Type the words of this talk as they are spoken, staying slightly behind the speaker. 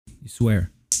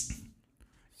swear.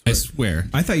 I swear.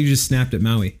 I thought you just snapped at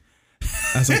Maui.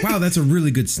 I was like, wow, that's a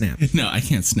really good snap. No, I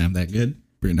can't snap that good.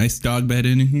 Bring a nice dog bed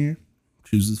in here.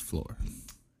 Chooses floor.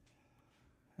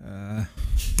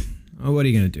 Oh, what are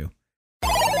you going to do?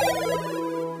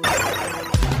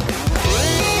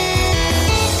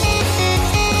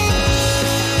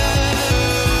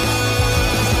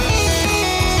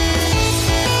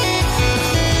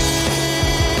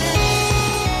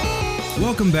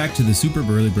 Welcome back to the Super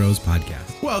Burly Bros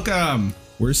podcast. Welcome.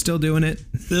 We're still doing it.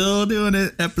 Still doing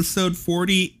it. Episode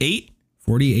 48.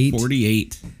 48.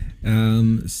 48.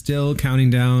 Still counting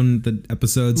down the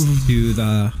episodes to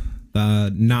the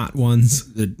not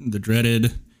ones. The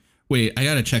dreaded. Wait, I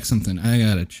gotta check something. Do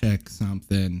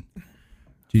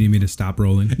you need me to stop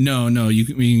rolling? No, you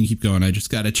can keep going. I just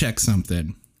gotta check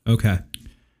something. Okay.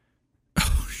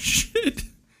 Oh shit.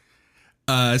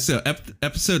 So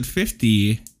episode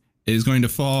 50 is going to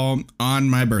fall on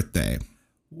my birthday.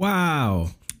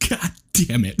 Wow. God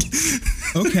damn it.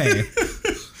 Okay.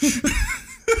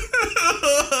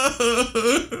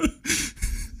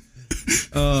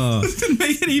 To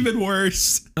make it even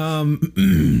worse.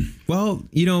 Well,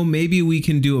 maybe we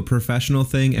can do a professional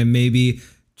thing, and maybe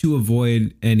to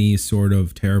avoid any sort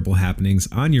of terrible happenings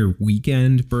on your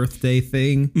weekend birthday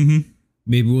thing,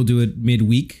 maybe we'll do it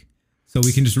midweek. So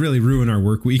we can just really ruin our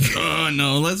work week. Oh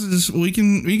no, we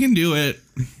can do it.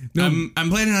 No. I'm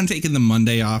planning on taking the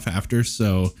Monday off after,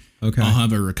 so okay. I'll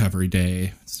have a recovery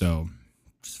day. So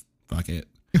just fuck it.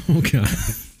 Oh god.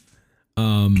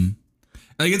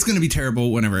 Like it's gonna be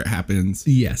terrible whenever it happens.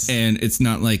 Yes. And it's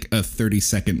not like a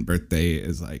 32nd birthday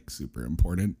is like super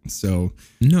important. So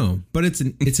no, but it's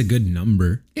a good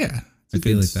number. Yeah. I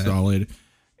feel like that. Solid.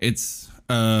 It's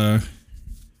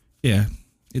yeah.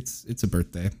 It's a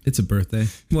birthday. It's a birthday.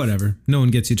 Whatever. No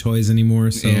one gets you toys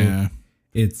anymore, so yeah.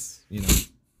 It's,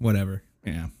 whatever.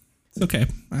 Yeah. It's okay.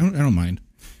 I don't mind.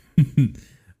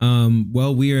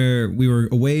 Well, we were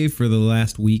away for the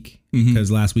last week because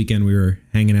last weekend we were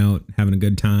hanging out, having a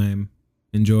good time,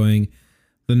 enjoying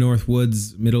the North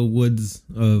Woods, Middle Woods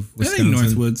of Wisconsin. I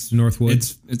think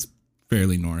Northwoods. It's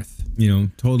fairly north.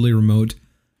 Totally remote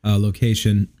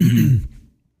location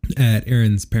at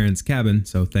Aaron's parents' cabin.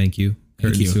 So thank you.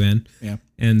 Kurt and Sue-Ann,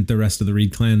 and the rest of the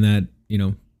Reed clan that,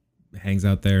 hangs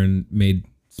out there and made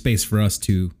space for us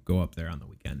to go up there on the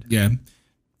weekend. Yeah.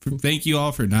 Thank you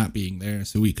all for not being there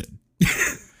so we could.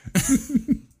 Is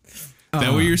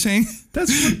that what you're saying?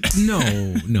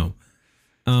 No.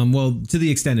 Well, to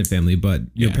the extended family, but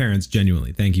your parents,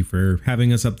 genuinely, thank you for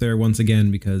having us up there once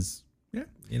again because,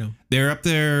 they're up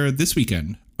there this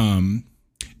weekend. And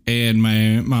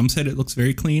my mom said it looks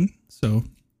very clean. So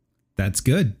that's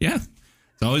good. Yeah.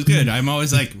 It's always good. I'm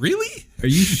always like, really? Are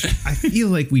you? I feel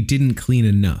like we didn't clean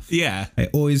enough. Yeah. I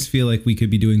always feel like we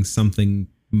could be doing something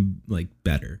like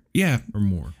better. Yeah. Or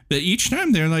more. But each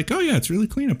time they're like, oh yeah, it's really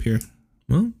clean up here.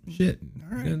 Well, shit.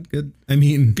 All right. Good. I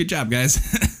mean, good job, guys.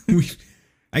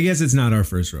 I guess it's not our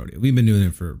first rodeo. We've been doing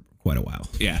it for quite a while.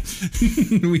 Yeah.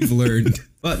 We've learned.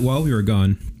 But while we were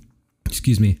gone,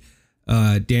 excuse me,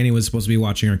 Danny was supposed to be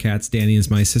watching our cats. Danny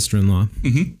is my sister-in-law.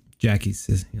 Jackie's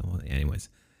sister. Anyways.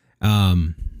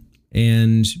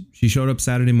 And she showed up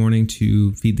Saturday morning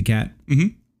to feed the cat.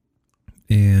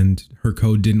 And her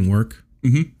code didn't work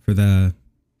for the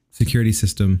security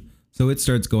system. So it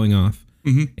starts going off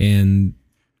and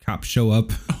cops show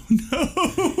up. Oh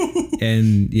no.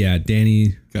 And yeah,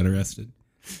 Danny got arrested.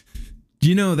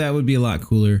 That would be a lot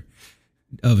cooler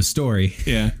of a story.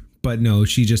 Yeah. But no,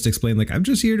 she just explained like, I'm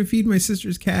just here to feed my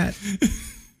sister's cat.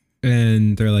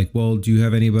 And they're like, well, do you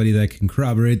have anybody that can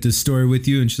corroborate this story with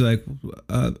you? And she's like,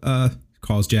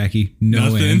 calls Jackie.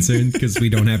 No answer because we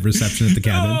don't have reception at the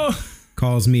cabin. No.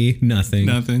 Calls me.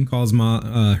 Nothing. Calls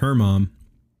her mom.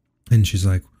 And she's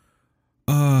like,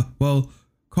 well,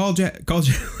 call Jack. Like,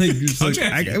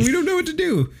 we don't know what to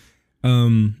do.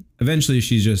 Eventually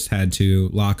she just had to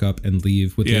lock up and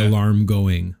leave with the alarm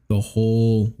going the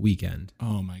whole weekend.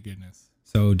 Oh my goodness.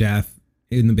 So Daff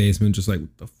in the basement, just like,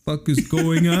 what the fuck is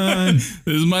going on? This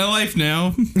is my life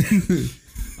now.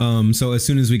 So as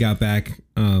soon as we got back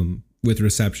with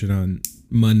reception on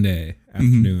Monday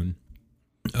afternoon,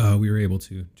 we were able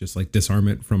to just like disarm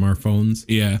it from our phones.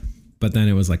 Yeah. But then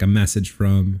it was like a message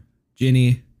from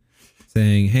Ginny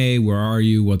saying, hey, where are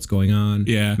you? What's going on?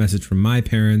 Yeah. Message from my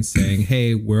parents saying,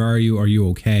 hey, where are you? Are you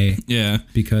okay? Yeah.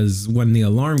 Because when the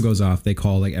alarm goes off, they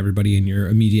call like everybody in your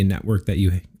immediate network that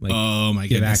you like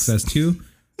give access to.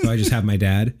 So I just have my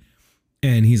dad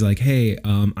and he's like, hey,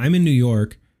 I'm in New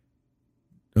York.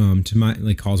 To my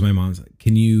like calls my mom's like,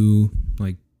 can you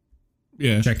like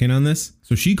check in on this?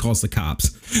 So she calls the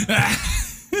cops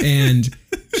and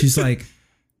she's like,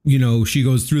 you know, she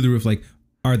goes through the roof like,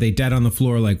 are they dead on the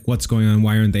floor? Like, what's going on?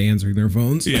 Why aren't they answering their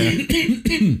phones? Yeah.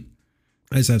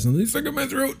 I just have something stuck in my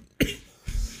throat.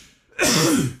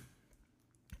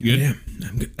 You good? Yeah,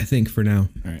 I'm good. I think for now.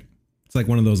 All right. It's like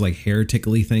one of those like hair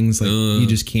tickly things. Like you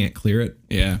just can't clear it.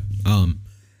 Yeah.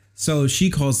 So she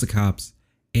calls the cops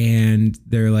and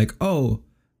they're like, oh,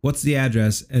 what's the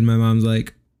address? And my mom's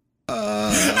like,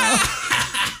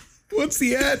 what's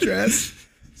the address?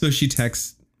 So she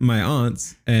texts my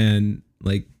aunts and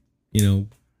like, you know,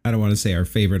 I don't want to say our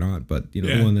favorite aunt, but you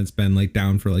know, the one that's been like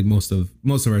down for like most of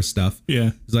our stuff.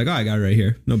 Yeah. It's like, oh, I got it right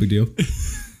here. No big deal.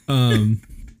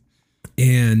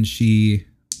 And she,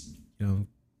 you know,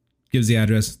 gives the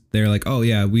address. They're like, oh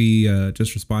yeah, we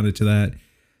just responded to that.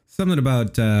 Something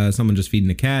about someone just feeding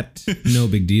a cat. No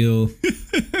big deal.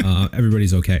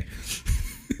 Everybody's okay.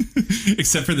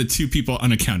 Except for the 2 people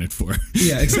unaccounted for.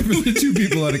 Yeah, except for the 2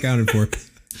 people unaccounted for.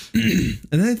 And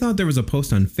then I thought there was a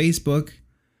post on Facebook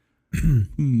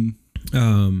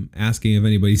asking if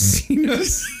anybody's seen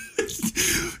us.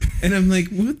 And I'm like,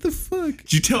 what the fuck?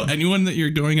 Did you tell anyone that you're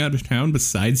going out of town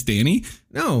besides Danny?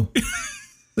 No.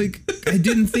 Like, I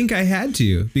didn't think I had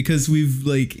to because we've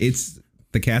like, it's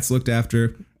the cat's looked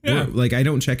after. Yeah. Like, I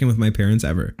don't check in with my parents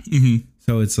ever. Mm-hmm.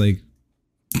 So it's like,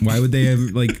 why would they have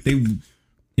like, they,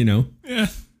 you know? Yeah.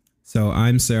 So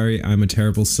I'm sorry. I'm a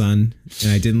terrible son.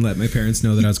 And I didn't let my parents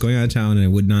know that I was going out of town and I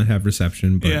would not have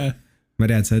reception. But my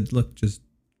dad said, look, just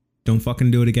don't fucking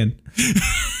do it again.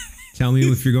 Tell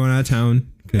me if you're going out of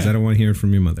town because I don't want to hear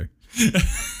from your mother.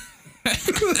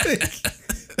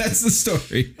 That's the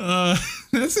story.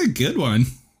 That's a good one.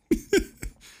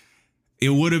 It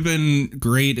would have been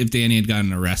great if Danny had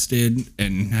gotten arrested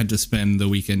and had to spend the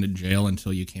weekend in jail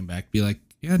until you came back. Be like,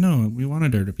 yeah, no, we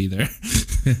wanted her to be there.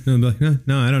 And I'm like,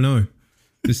 no, I don't know her.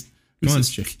 Just Who's this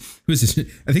chick? Who's this?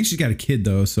 I think she's got a kid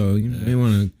though, so you may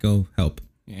want to go help.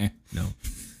 Yeah. No.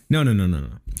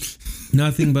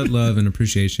 Nothing but love and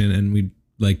appreciation. And we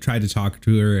like tried to talk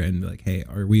to her and be like, hey,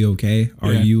 are we okay?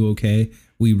 Are you okay?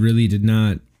 We really did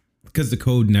not, because the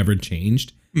code never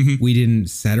changed. Mm-hmm. We didn't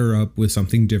set her up with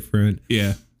something different.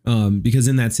 Yeah. Because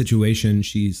in that situation,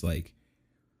 she's like,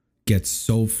 gets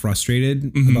so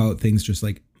frustrated about things just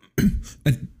like,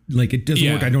 like it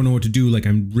doesn't work. I don't know what to do. Like,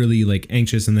 I'm really like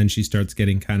anxious. And then she starts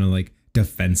getting kind of like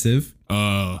defensive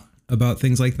about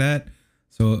things like that.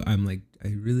 So I'm like, I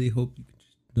really hope you can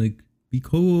just like be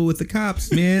cool with the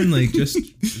cops, man. Like just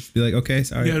be like, okay,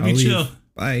 sorry, I'll leave. chill.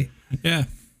 Bye. Yeah.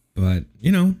 But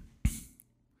you know,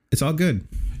 it's all good.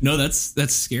 No,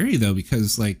 that's scary though,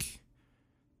 because like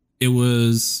it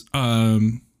was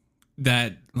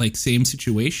that like same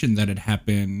situation that had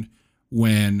happened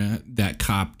when that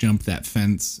cop jumped that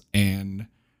fence and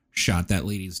shot that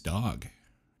lady's dog.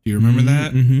 Do you remember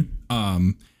that?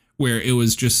 Mm-hmm. Where it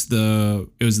was just the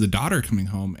daughter coming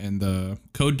home and the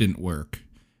code didn't work.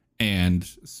 And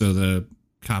so the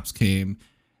cops came,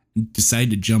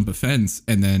 decided to jump a fence,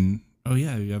 and then, oh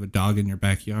yeah, you have a dog in your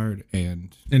backyard,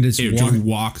 and it just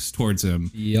walks towards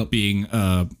him, being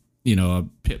a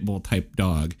pit bull type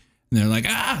dog. And they're like,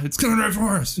 it's coming right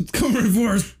for us. It's coming right for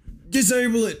us.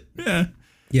 Disable it. Yeah.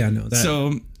 Yeah, no.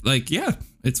 So like, yeah,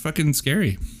 it's fucking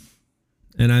scary.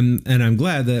 And I'm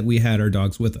glad that we had our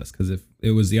dogs with us, because if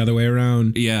it was the other way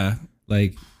around,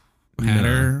 like had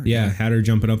her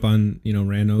jumping up on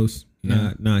randos,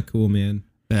 not cool, man.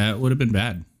 That would have been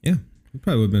bad. Yeah, it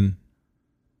probably would have been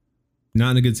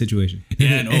not in a good situation.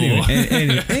 Yeah. No.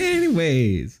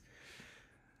 Anyways,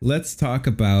 let's talk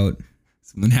about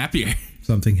something happier.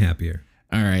 Something happier.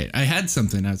 All right, I had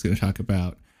something I was going to talk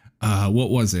about. What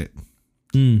was it?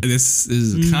 This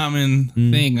is a common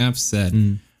thing I've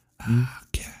said. God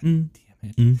damn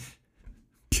it.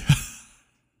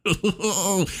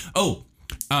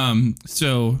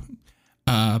 So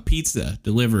pizza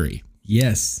delivery.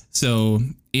 Yes. So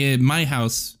my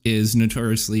house is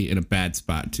notoriously in a bad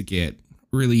spot to get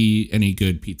really any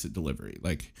good pizza delivery.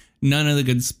 Like none of the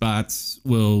good spots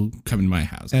will come in my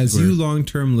house. As you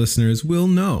long-term listeners will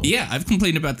know. Yeah, I've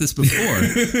complained about this before.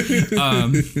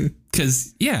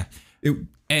 Because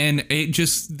it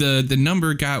just the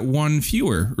number got one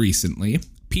fewer recently.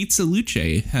 Pizza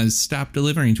Luce has stopped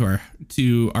delivering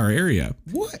to our area.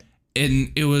 What?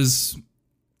 And it was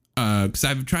because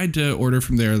I've tried to order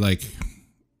from there like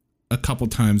a couple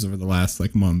times over the last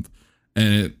like month,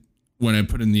 and when I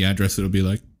put in the address, it'll be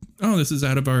like, oh, this is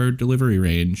out of our delivery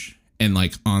range, and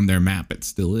like on their map it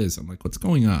still is. I'm like, what's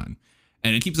going on?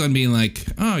 And it keeps on being like,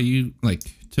 oh, you like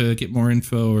to get more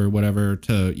info or whatever,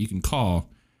 you can call.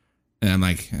 And I'm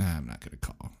like, I'm not going to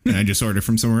call. And I just order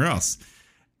from somewhere else.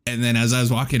 And then as I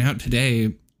was walking out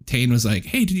today, Tane was like,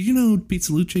 hey, did you know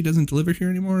Pizza Luce doesn't deliver here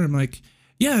anymore? I'm like,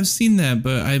 Yeah, I've seen that,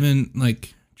 but I haven't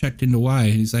like checked into why.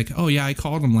 He's like, oh yeah, I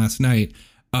called him last night.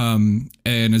 And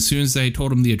as soon as I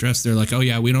told him the address, they're like, oh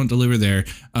yeah, we don't deliver there.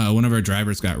 One of our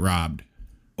drivers got robbed.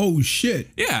 Oh shit.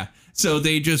 Yeah. So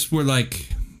they just were like,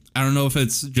 I don't know if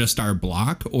it's just our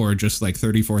block or just like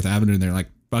 34th Avenue. And they're like,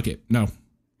 fuck it. No,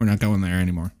 we're not going there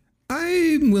anymore.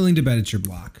 I'm willing to bet it's your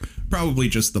block. Probably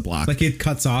just the block. Like it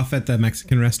cuts off at the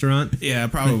Mexican restaurant. Yeah,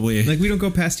 probably. Like we don't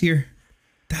go past here.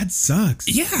 That sucks.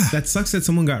 Yeah. That sucks that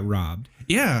someone got robbed.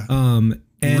 Yeah. And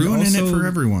ruining also, it for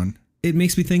everyone. It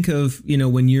makes me think of,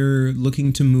 when you're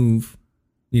looking to move,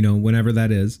 whenever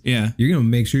that is. Yeah. You're going to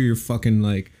make sure you're fucking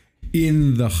like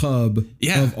in the hub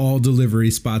of all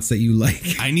delivery spots that you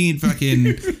like. I need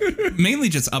fucking mainly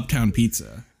just Uptown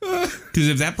Pizza. Because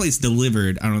if that place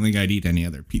delivered, I don't think I'd eat any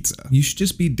other pizza. You should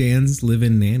just be Dan's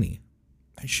live-in nanny.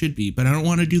 I should be, but I don't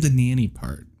want to do the nanny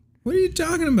part. What are you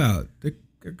talking about?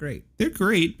 They're great. They're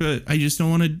great, but I just don't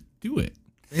want to do it.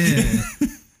 Yeah.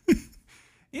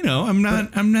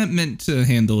 I'm not meant to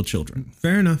handle children.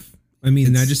 Fair enough. I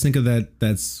mean, I just think of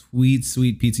that sweet,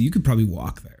 sweet pizza. You could probably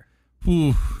walk there.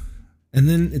 Ooh. And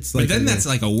then it's like... But then that's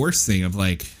like a worse thing of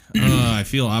like, I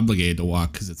feel obligated to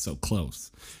walk because it's so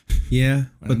close. Yeah,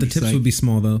 but the tips would be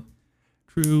small, though.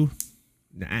 True.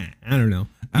 Nah, I don't know.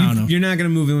 I don't know. You're not going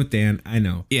to move in with Dan. I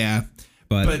know. Yeah.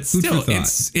 But still,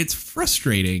 it's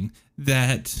frustrating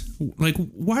that, like,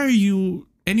 why are you...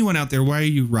 Anyone out there, why are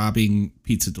you robbing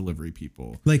pizza delivery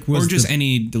people? Or just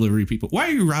any delivery people? Why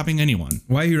are you robbing anyone?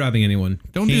 Why are you robbing anyone?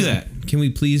 Don't do that. Can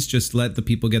we please just let the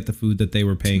people get the food that they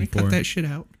were paying for? Cut that shit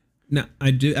out. No,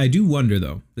 I do wonder,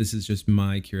 though. This is just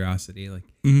my curiosity. Like,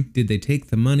 did they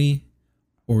take the money?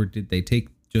 Or did they take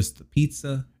just the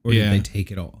pizza? Or did they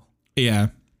take it all? Yeah.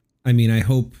 I mean, I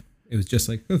hope it was just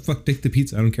like, oh, fuck, take the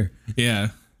pizza. I don't care. Yeah.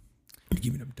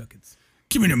 Give me them ducats.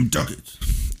 Give me them ducats.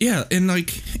 Yeah, and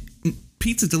like...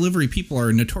 Pizza delivery people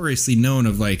are notoriously known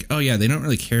of like, oh yeah, they don't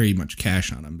really carry much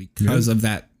cash on them because of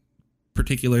that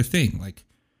particular thing. Like,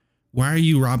 why are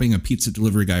you robbing a pizza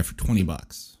delivery guy for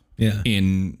 $20? Yeah.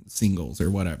 In singles or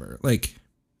whatever. Like,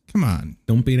 come on.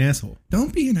 Don't be an asshole.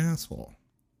 Don't be an asshole.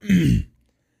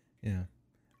 Yeah.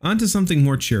 On to something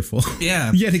more cheerful.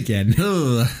 Yeah. Yet again.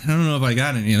 Ugh, I don't know if I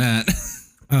got any of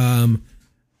that.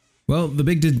 Well, the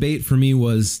big debate for me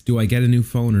was, do I get a new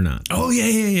phone or not? Oh,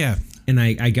 yeah. And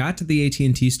I got to the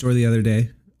AT&T store the other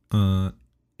day,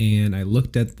 and I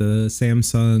looked at the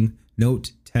Samsung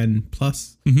Note 10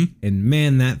 Plus, and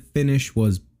man, that finish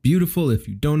was beautiful. If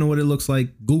you don't know what it looks like,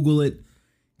 Google it.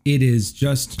 It is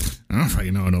just... I don't know if I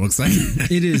know what it looks like.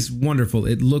 It is wonderful.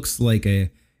 It looks like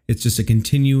it's just a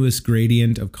continuous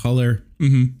gradient of color.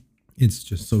 It's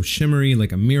just so shimmery,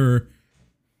 like a mirror.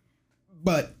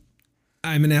 But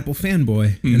I'm an Apple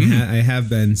fanboy, and I have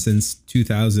been since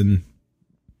 2000...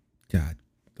 God,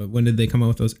 but when did they come out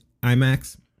with those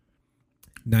iMacs?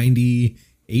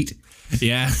 98?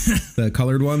 Yeah. The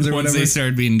colored ones or whatever. Once they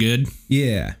started being good.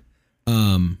 Yeah.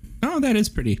 Oh, that is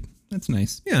pretty. That's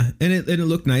nice. Yeah, and it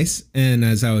looked nice. And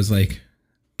as I was like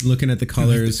looking at the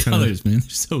colors, the colors, man, they're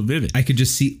so vivid. I could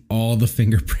just see all the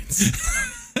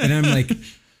fingerprints. And I'm like,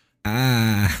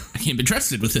 I can't be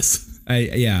trusted with this.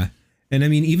 Yeah. And I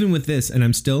mean, even with this, and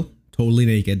I'm still totally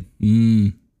naked.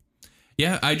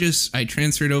 Yeah, I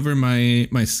transferred over my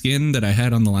skin that I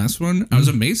had on the last one. I was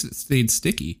amazed it stayed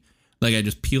sticky. Like I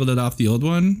just peeled it off the old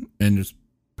one and just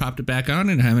popped it back on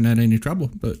and I haven't had any trouble.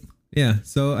 But yeah,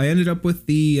 so I ended up with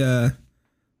the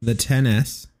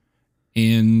 10S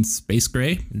in space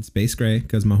gray.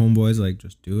 Because my homeboy's like,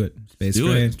 just do it.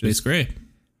 Space gray.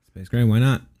 Why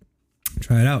not?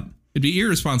 Try it out. It'd be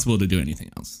irresponsible to do anything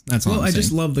else. That's all. Well, I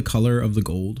just love the color of the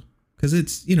gold. Because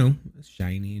it's, it's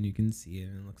shiny and you can see it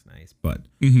and it looks nice. But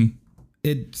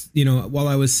it's, while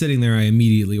I was sitting there, I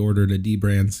immediately ordered a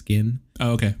D-brand skin.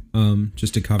 Oh, okay.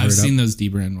 Just to cover it up. I've seen those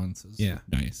D-brand ones. Yeah.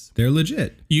 Nice. They're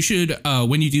legit. You should,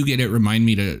 when you do get it, remind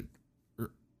me to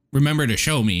remember to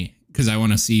show me because I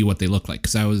want to see what they look like.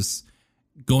 Because I was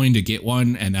going to get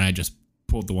one and then I just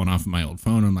pulled the one off of my old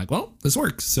phone. I'm like, well, this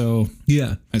works. So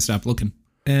yeah, I stopped looking.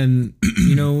 And,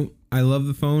 I love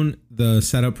the phone. The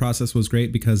setup process was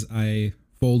great because I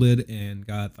folded and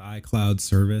got the iCloud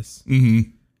service.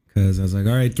 Because I was like,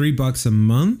 all right, $3 a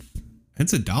month.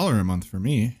 It's $1 a month for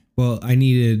me. Well, I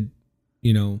needed,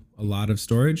 a lot of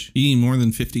storage. You need more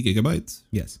than 50 gigabytes?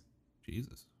 Yes.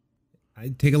 Jesus.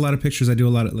 I take a lot of pictures. I do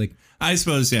a lot of I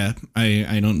suppose, yeah.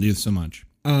 I don't do so much.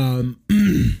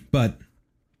 But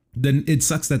then it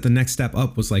sucks that the next step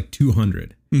up was like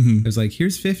 200. It was like,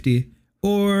 here's 50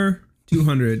 or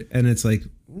 200, and it's like,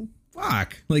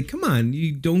 fuck, like, come on,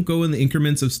 you don't go in the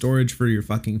increments of storage for your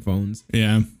fucking phones.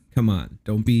 Yeah. Come on,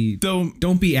 don't be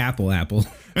Apple.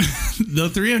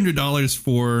 The $300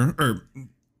 for or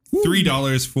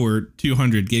 $3 for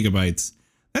 200 gigabytes.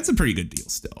 That's a pretty good deal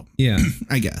still. Yeah,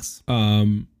 I guess.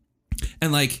 And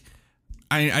like,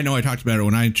 I know I talked about it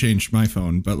when I changed my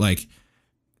phone, but like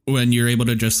when you're able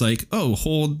to just like,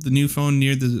 hold the new phone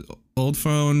near the old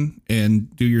phone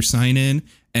and do your sign in.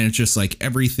 And it's just like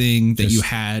everything that you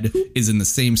had is in the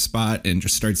same spot and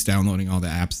just starts downloading all the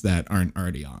apps that aren't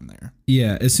already on there.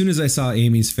 Yeah. As soon as I saw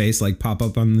Amy's face like pop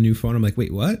up on the new phone, I'm like,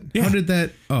 wait, what? Yeah. How did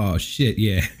that? Oh shit.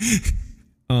 Yeah.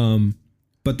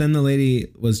 But then the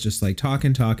lady was just like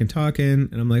talking.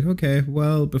 And I'm like, okay,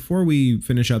 well, before we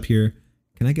finish up here,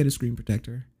 can I get a screen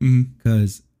protector?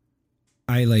 Because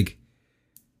I like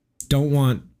don't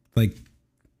want like,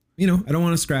 I don't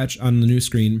want to scratch on the new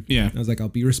screen. Yeah. I was like, I'll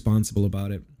be responsible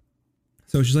about it.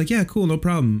 So she's like, yeah, cool, no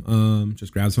problem.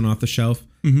 Just grabs one off the shelf,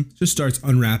 just starts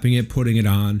unwrapping it, putting it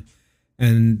on.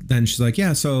 And then she's like,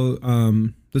 yeah, so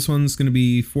this one's going to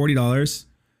be $40.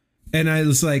 And I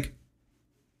was like,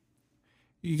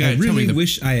 I really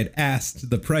wish I had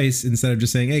asked the price instead of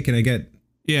just saying, hey, can I get...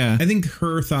 Yeah. I think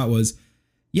her thought was,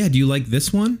 yeah, do you like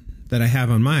this one that I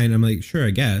have on mine? I'm like, sure, I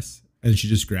guess. And she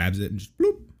just grabs it and just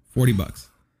bloop, $40.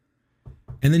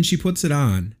 And then she puts it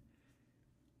on.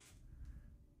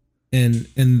 And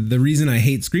the reason I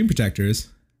hate screen protectors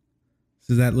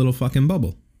is that little fucking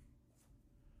bubble.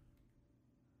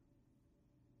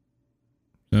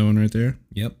 That one right there?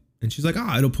 Yep. And she's like,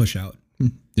 it'll push out.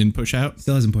 Didn't push out?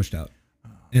 Still hasn't pushed out.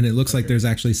 And it looks like there's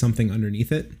actually something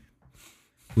underneath it,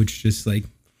 which just like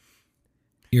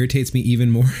irritates me even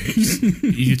more.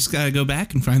 You just got to go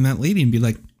back and find that lady and be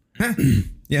like,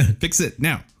 yeah, fix it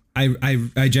now.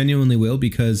 I genuinely will,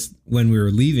 because when we were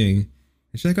leaving,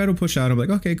 she's like, it'll push out. I'm like,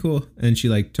 okay, cool. And she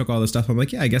like took all the stuff. I'm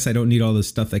like, yeah, I guess I don't need all the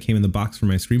stuff that came in the box for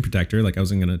my screen protector. Like I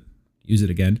wasn't going to use it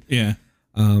again. Yeah.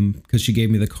 Because she gave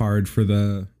me the card for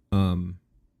the,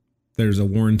 there's a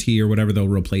warranty or whatever. They'll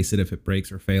replace it if it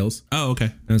breaks or fails. Oh, okay.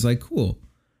 And I was like, cool.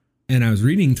 And I was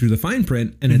reading through the fine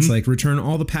print and it's like, return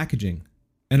all the packaging.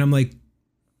 And I'm like,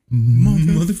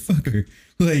 motherfucker.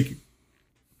 Like,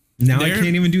 now I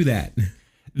can't even do that.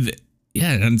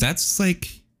 Yeah, and that's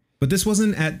like... But this was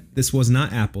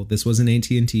not Apple. This was an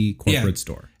AT&T corporate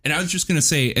store. And I was just going to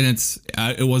say, and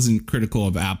it wasn't critical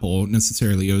of Apple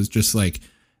necessarily. It was just like,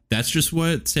 that's just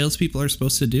what salespeople are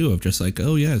supposed to do, of just like,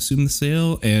 oh yeah, assume the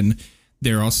sale. And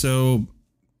they're also,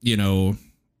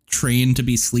 trained to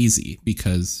be sleazy,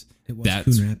 because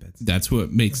that's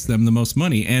what makes them the most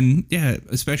money. And yeah,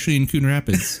 especially in Coon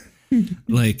Rapids,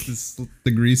 like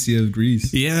the greasy of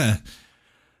grease. Yeah.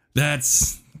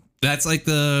 That's like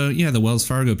the Wells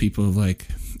Fargo people of like,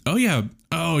 oh yeah,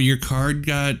 your card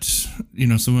got,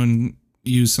 someone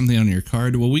used something on your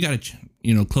card. Well, we got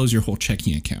to, close your whole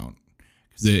checking account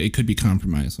because it could be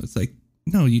compromised. So it's like,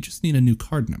 no, you just need a new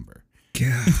card number.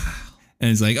 God. And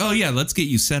it's like, oh yeah, let's get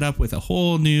you set up with a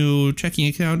whole new checking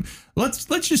account. Let's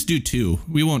just do 2.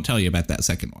 We won't tell you about that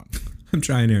second one. I'm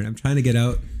trying, Aaron. I'm trying to get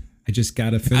out. I just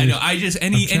gotta finish. I know. I just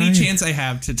any chance I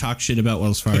have to talk shit about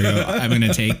Wells Fargo, I'm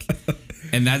gonna take.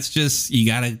 And that's just, you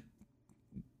gotta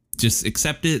just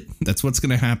accept it. That's what's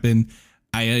gonna happen.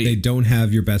 They don't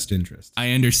have your best interest.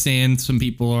 I understand some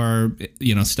people are,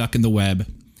 stuck in the web,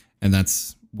 and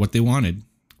that's what they wanted.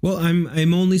 Well,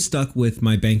 I'm only stuck with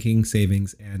my banking,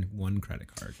 savings, and one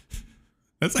credit card.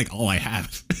 That's like all I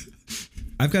have.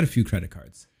 I've got a few credit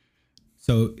cards,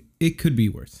 so it could be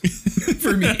worse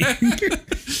for me.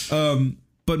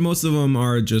 But most of them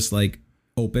are just like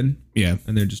open. Yeah.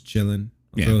 And they're just chilling.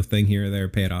 I'll throw a thing here or there,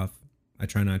 pay it off. I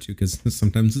try not to, because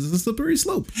sometimes it's a slippery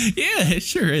slope. Yeah, it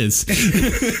sure is.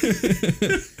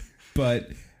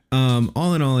 But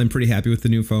all in all, I'm pretty happy with the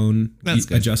new phone. That's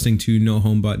good. Adjusting to no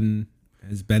home button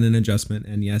has been an adjustment.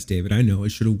 And yes, David, I know I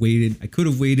should have waited. I could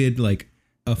have waited like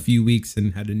a few weeks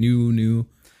and had a new.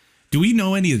 Do we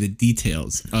know any of the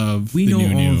details of We the know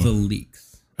new? all the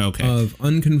leaks. Okay. Of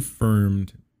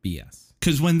unconfirmed BS.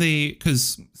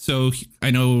 So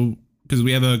I know, because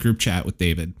we have a group chat with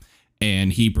David,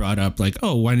 and he brought up like,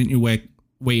 oh, why didn't you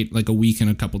wait like a week and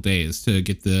a couple days to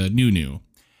get the new?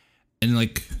 And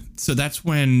like, so that's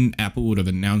when Apple would have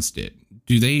announced it.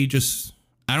 Do they just,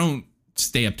 I don't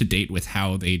stay up to date with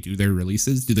how they do their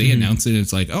releases. Do they announce it? And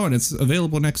it's like, oh, and it's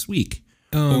available next week.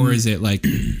 Or is it like,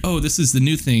 oh, this is the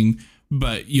new thing,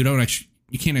 but you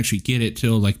can't actually get it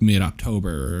till like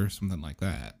mid-October or something like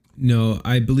that? No,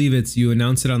 I believe you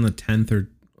announce it on the 10th or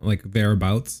like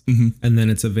thereabouts, and then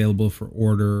it's available for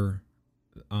order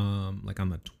like on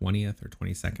the 20th or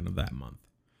 22nd of that month.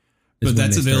 But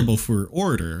that's available for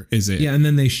order, is it? Yeah, and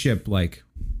then they ship like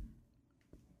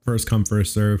first come,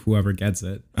 first serve, whoever gets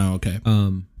it. Oh, okay.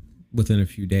 within a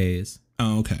few days.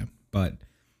 Oh, okay. But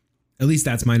at least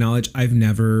that's my knowledge. I've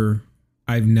never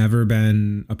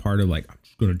been a part of like, I'm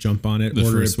just going to jump on it. The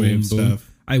order first it, boom, wave boom.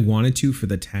 stuff. I wanted to for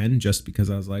the 10 just because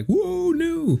I was like, whoa,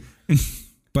 no.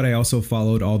 But I also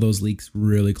followed all those leaks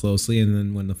really closely. And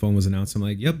then when the phone was announced, I'm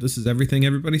like, yep, this is everything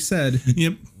everybody said.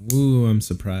 Yep. Ooh, I'm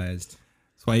surprised.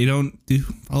 That's why you don't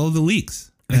follow the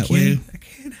leaks. I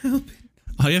can't help it.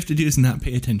 All you have to do is not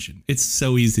pay attention. It's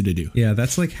so easy to do. Yeah,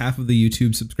 that's like half of the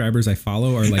YouTube subscribers I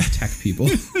follow are like tech people.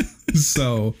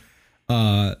 So,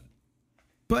 but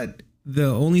the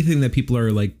only thing that people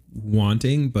are like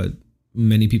wanting, but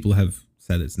many people have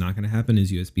said it's not going to happen,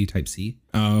 is USB Type-C.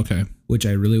 Oh, okay. Which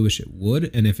I really wish it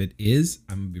would. And if it is,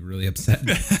 I'm going to be really upset.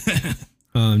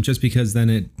 Just because then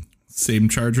it... Same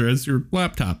charger as your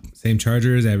laptop. Same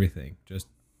charger as everything. Just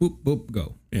boop, boop,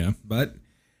 go. Yeah. But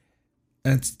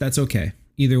that's okay.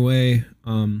 Either way,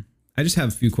 I just have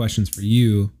a few questions for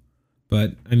you.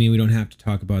 But, I mean, we don't have to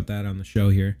talk about that on the show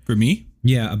here. For me?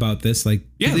 Yeah, about this. Like,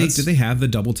 yeah, do they have the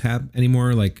double tap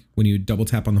anymore? Like, when you double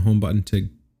tap on the home button to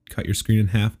cut your screen in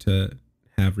half to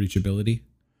have reachability?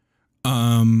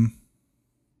 I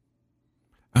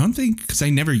don't think, because I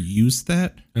never used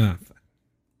that.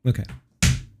 Okay.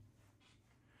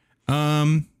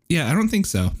 Yeah, I don't think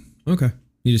so. Okay.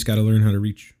 You just got to learn how to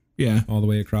reach. Yeah. All the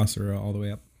way across or all the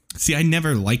way up. See, I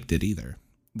never liked it either.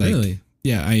 Like, really?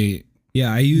 Yeah,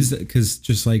 I use it because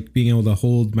just like being able to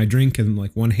hold my drink and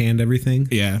like one hand everything.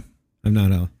 Yeah. I'm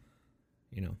not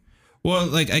Well,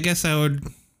 like, I guess I would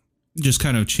just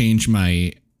kind of change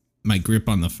my grip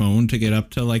on the phone to get up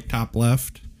to like top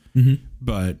left. Mm-hmm.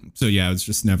 But so yeah, it's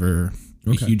just never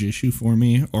a Okay. huge issue for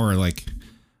me. Or like,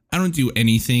 I don't do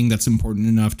anything that's important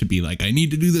enough to be like, I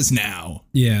need to do this now.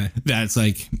 Yeah. That's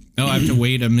like, oh, I have to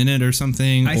wait a minute or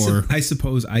something. I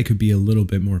suppose I could be a little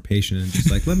bit more patient and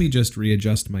just like, let me just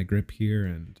readjust my grip here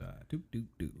and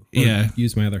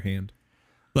use my other hand.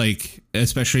 Like,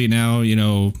 especially now,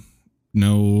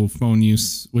 no phone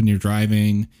use when you're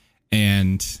driving.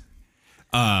 And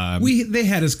they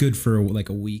had us good for like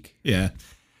a week. Yeah.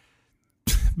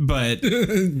 But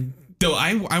though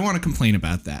I want to complain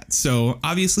about that. So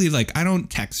obviously, like, I don't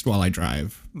text while I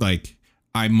drive. Like,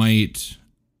 I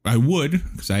would,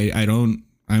 because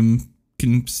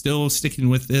I'm still sticking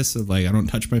with this of like, I don't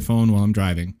touch my phone while I'm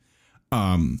driving.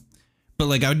 But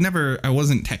like, I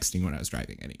wasn't texting when I was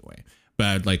driving anyway, but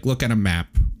I'd like look at a map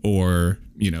or,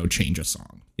 change a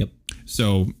song. Yep.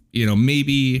 So,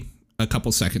 maybe a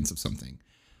couple seconds of something.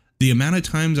 The amount of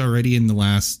times already in the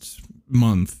last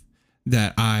month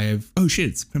that oh shit,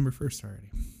 it's September 1st already.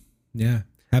 Yeah.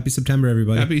 Happy September,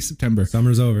 everybody. Happy September.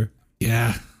 Summer's over.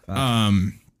 Yeah.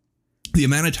 The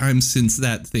amount of times since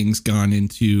that thing's gone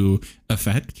into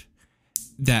effect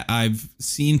that I've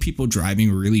seen people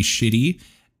driving really shitty.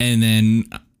 And then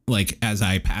like, as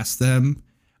I pass them,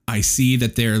 I see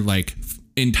that they're like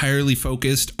entirely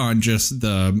focused on just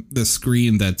the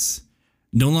screen that's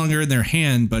no longer in their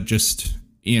hand, but just,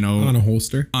 on a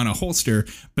holster,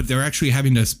 but they're actually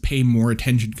having to pay more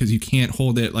attention because you can't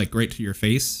hold it like right to your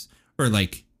face or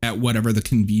like at whatever the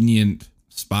convenient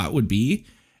spot would be.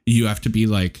 You have to be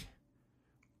like,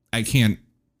 I can't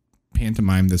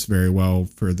pantomime this very well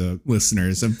for the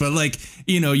listeners, but like,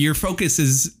 your focus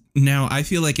is now, I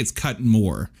feel like it's cut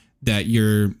more that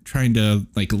you're trying to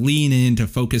like lean in to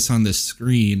focus on the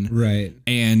screen. Right.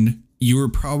 And you were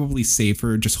probably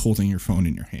safer just holding your phone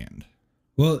in your hand.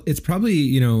 Well, it's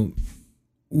probably,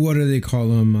 what do they call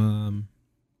them?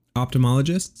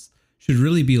 Ophthalmologists should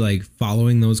really be like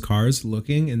following those cars,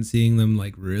 looking and seeing them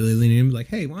like really leaning in, like,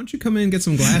 hey, why don't you come in and get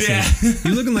some glasses? Yeah.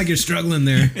 You're looking like you're struggling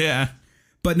there. Yeah.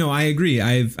 But no, I agree.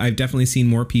 I've definitely seen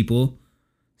more people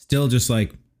still just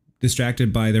like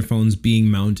distracted by their phones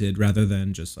being mounted rather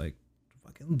than just like,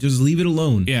 just leave it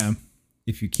alone. Yeah.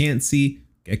 If you can't see,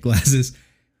 get glasses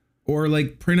or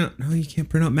like print out. No, you can't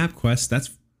print out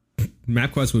MapQuest.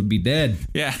 MapQuest would be dead.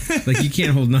 Yeah. Like you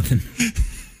can't hold nothing.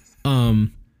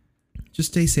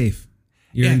 Just stay safe.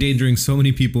 You're endangering so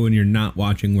many people and you're not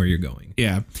watching where you're going.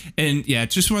 Yeah. And yeah,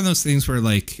 it's just one of those things where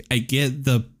like I get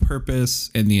the purpose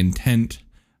and the intent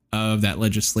of that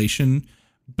legislation,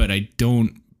 but I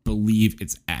don't believe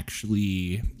it's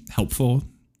actually helpful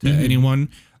to anyone.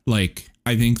 Like,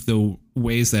 I think the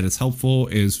ways that it's helpful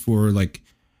is for like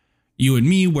you and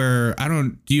me, where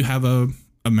do you have a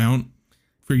amount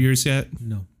for yours yet?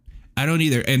 No, I don't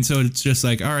either. And so it's just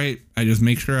like, all right, I just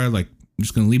make sure I'm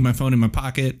just going to leave my phone in my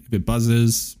pocket. If it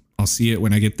buzzes, I'll see it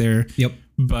when I get there. Yep.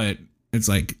 But it's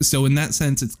like, so in that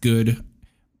sense, it's good.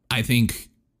 I think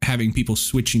having people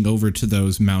switching over to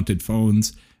those mounted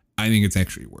phones, I think it's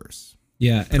actually worse.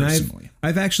 Yeah. And personally.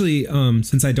 I've actually,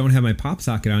 since I don't have my pop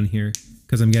socket on here,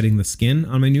 because I'm getting the skin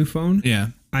on my new phone. Yeah.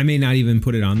 I may not even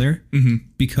put it on there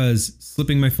because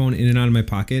slipping my phone in and out of my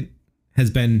pocket has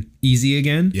been easy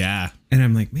again. Yeah. And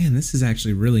I'm like, man, this is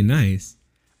actually really nice.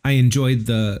 I enjoyed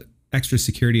the extra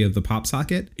security of the pop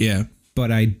socket. Yeah.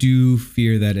 But I do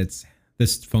fear that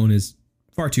this phone is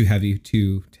far too heavy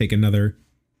to take another,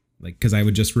 like, because I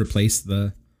would just replace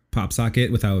the pop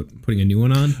socket without putting a new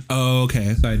one on. Oh,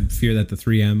 okay. So I'd fear that the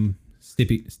 3M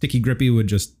sticky grippy would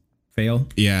just fail.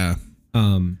 Yeah.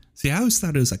 See, I always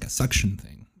thought it was like a suction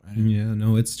thing. Yeah,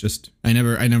 no, it's just I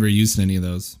never used any of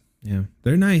those. Yeah,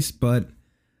 they're nice, but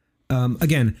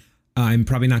again, I'm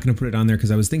probably not going to put it on there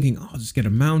because I was thinking, oh, I'll just get a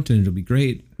mount and it'll be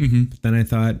great. But then I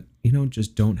thought,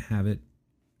 just don't have it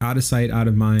out of sight, out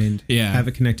of mind. Yeah. Have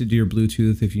it connected to your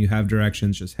Bluetooth. If you have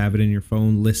directions, just have it in your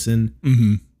phone, listen,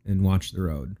 and watch the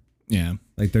road. Yeah.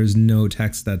 Like there's no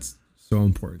text that's so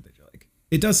important that you're like,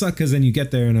 it does suck because then you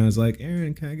get there and I was like,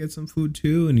 Aaron, can I get some food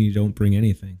too? And you don't bring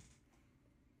anything.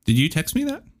 Did you text me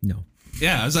that? No.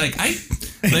 Yeah, I was like,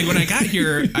 when I got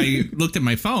here, I looked at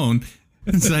my phone.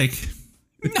 It's like,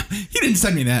 no, he didn't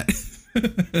send me that.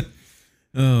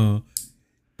 Oh,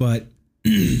 but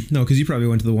no, because you probably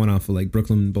went to the one off of like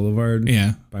Brooklyn Boulevard.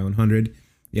 Yeah. By 100.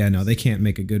 Yeah, no, they can't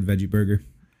make a good veggie burger.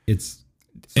 It's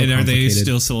so and are they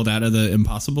still sold out of the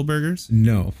Impossible Burgers?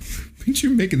 No. Aren't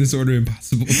you making this order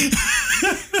impossible?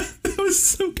 That was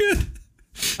so good.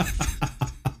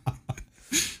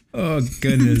 Oh,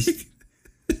 goodness.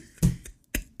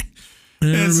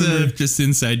 That's just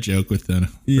inside joke with them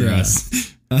for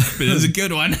us. But it was a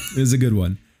good one. It was a good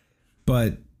one.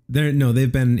 But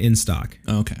they've been in stock.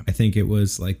 Okay. I think it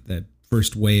was like the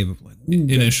first wave of like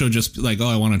initial just like, oh,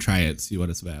 I want to try it, see what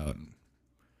it's about.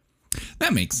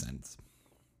 That makes sense.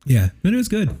 Yeah, but it was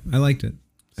good. I liked it.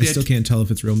 I still can't tell if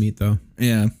it's real meat though.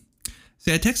 Yeah.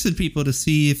 See, I texted people to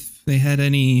see if they had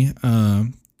any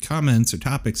comments or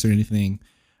topics or anything.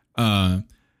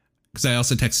 Because I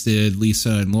also texted Lisa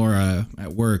and Laura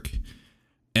at work,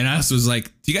 and I also was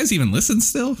like, "Do you guys even listen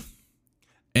still?"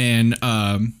 And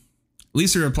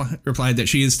Lisa replied that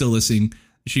she is still listening.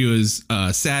 She was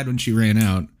sad when she ran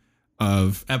out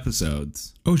of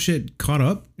episodes. Oh shit! Caught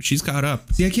up? She's caught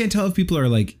up. See, I can't tell if people are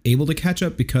like able to catch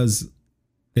up because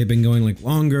they've been going like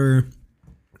longer.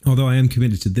 Although I am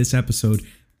committed to this episode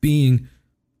being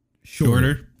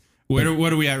shorter. What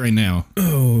are we at right now?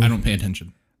 Oh, I don't pay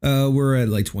attention. We're at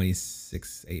like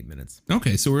 8 minutes.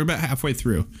 Okay, so we're about halfway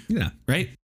through. Yeah. Right?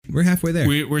 We're halfway there.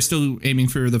 We're still aiming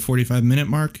for the 45-minute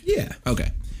mark? Yeah.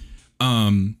 Okay.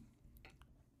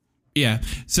 Yeah.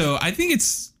 So I think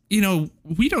it's,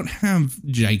 we don't have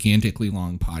gigantically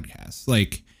long podcasts.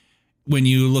 Like when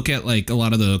you look at like a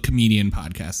lot of the comedian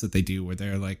podcasts that they do where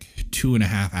they're like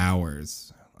 2.5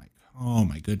 hours, like, oh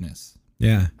my goodness.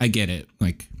 Yeah. I get it.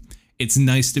 Like it's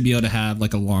nice to be able to have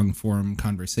like a long form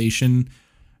conversation.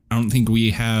 I don't think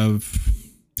we have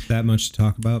that much to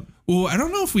talk about. Well, I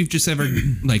don't know if we've just ever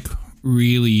like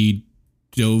really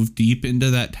dove deep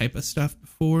into that type of stuff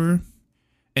before.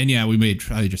 And yeah, we may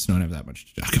probably just don't have that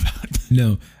much to talk about.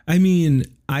 No, I mean,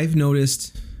 I've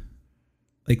noticed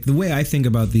like the way I think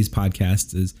about these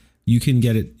podcasts is you can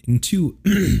get it in 2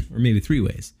 or maybe 3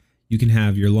 ways. You can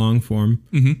have your long form,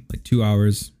 like 2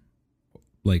 hours,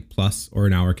 like plus or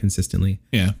an hour consistently.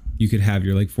 Yeah. You could have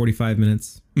your like 45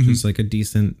 minutes, just like a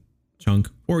decent chunk,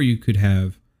 or you could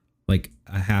have like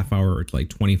a half hour or like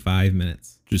 25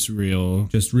 minutes. Just real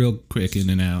quick in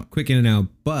and out. Quick in and out,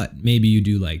 but maybe you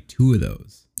do like 2 of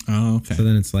those. Oh, okay. So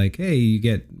then it's like, hey, you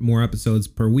get more episodes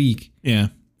per week. Yeah.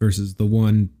 Versus the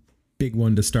one big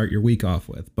one to start your week off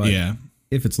with. But yeah,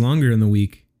 if it's longer in the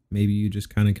week, maybe you just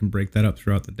kind of can break that up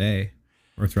throughout the day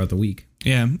or throughout the week.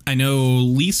 Yeah. I know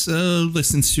Lisa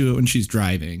listens to it when she's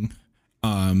driving.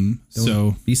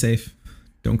 So be safe.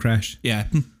 Don't crash. Yeah.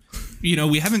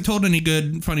 We haven't told any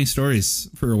good, funny stories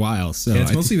for a while. So yeah,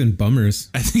 it's mostly been bummers.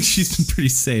 I think she's been pretty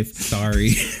safe.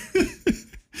 Sorry.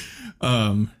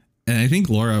 And I think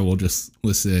Laura will just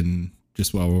listen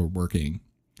just while we're working,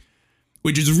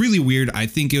 which is really weird. I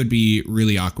think it would be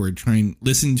really awkward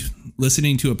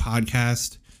listening to a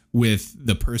podcast with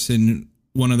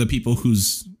one of the people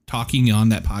who's talking on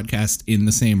that podcast in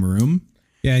the same room.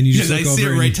 Yeah, and you just I sit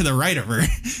right to the right of her.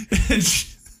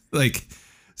 And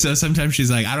so sometimes she's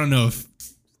like, I don't know if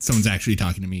someone's actually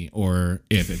talking to me or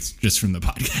if it's just from the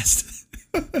podcast.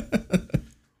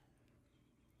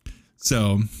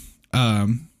 So,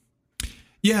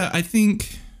 yeah, I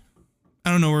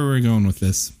don't know where we're going with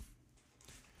this.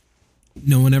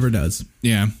 No one ever does.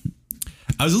 Yeah.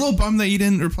 I was a little bummed that you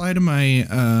didn't reply to my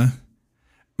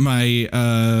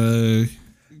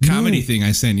comedy thing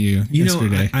I sent you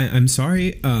yesterday. I'm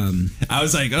sorry. I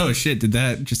was like, oh shit, did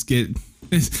that just get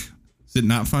Is it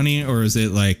not funny, or is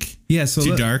it like so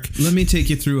too dark? Let me take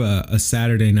you through a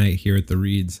Saturday night here at the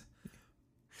Reeds.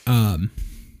 You're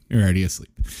already asleep.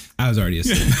 I was already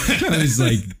asleep. I was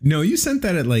like, no, you sent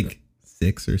that at like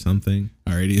 6 or something.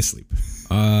 Already asleep.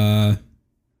 It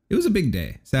was a big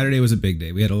day. Saturday was a big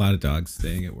day. We had a lot of dogs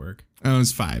staying at work. Oh, it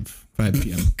was 5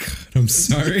 p.m. God, I'm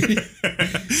sorry.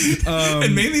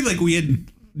 And maybe like we had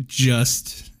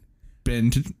just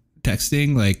been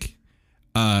texting like,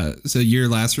 so your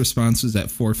last response was at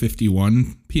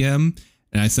 4:51 p.m.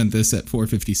 and I sent this at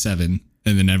 4:57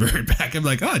 and then never heard back. I'm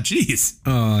like, oh, geez.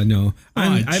 No.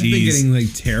 I've been getting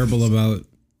like terrible about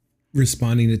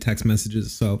responding to text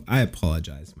messages, so I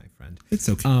apologize, my friend. It's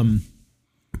okay.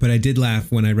 But I did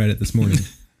laugh when I read it this morning.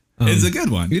 It's a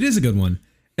good one. It is a good one.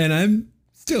 And I'm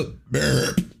still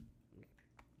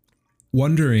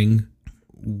wondering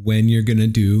when you're going to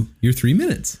do your 3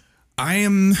 minutes.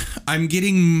 I'm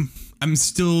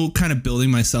still kind of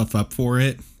building myself up for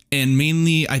it. And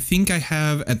mainly, I think I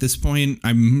have, at this point,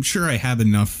 I'm sure I have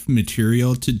enough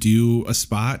material to do a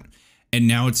spot. And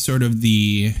now it's sort of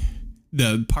the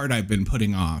part I've been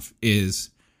putting off is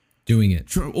doing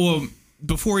it. Well,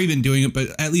 before even doing it, but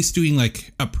at least doing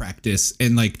like a practice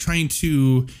and like trying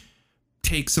to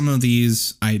take some of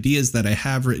these ideas that I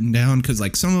have written down. Cause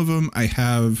like some of them I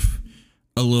have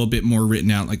a little bit more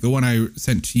written out. Like the one I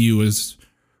sent to you was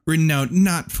written out,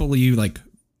 not fully like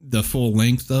the full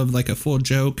length of like a full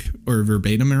joke or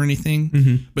verbatim or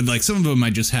anything. But like some of them I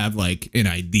just have like an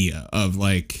idea of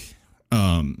like,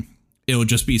 it'll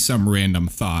just be some random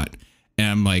thought. And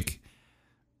I'm like,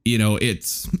 you know,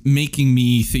 it's making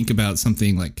me think about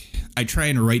something. Like I try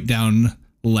and write down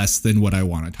less than what I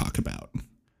want to talk about.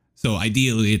 So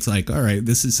ideally it's like, all right,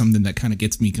 this is something that kind of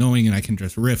gets me going and I can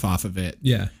just riff off of it.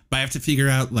 Yeah. But I have to figure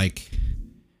out like,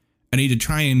 I need to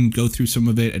try and go through some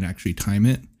of it and actually time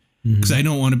it. Because I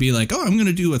don't want to be like, oh, I'm going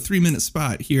to do a 3-minute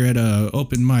spot here at a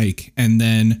open mic and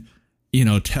then, you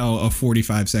know, tell a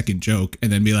 45-second joke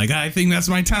and then be like, I think that's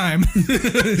my time.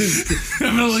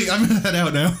 I'm gonna head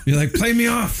out now. You're like, play me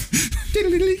off.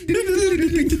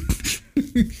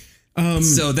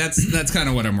 So that's kind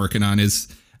of what I'm working on is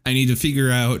I need to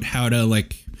figure out how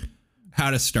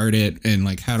to start it and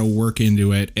like how to work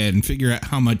into it and figure out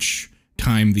how much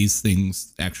time these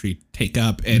things actually take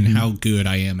up and how good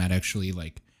I am at actually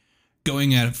like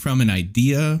going at it from an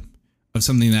idea of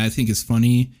something that I think is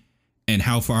funny and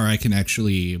how far I can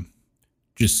actually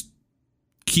just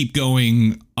keep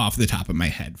going off the top of my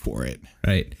head for it.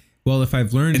 Right. Well, if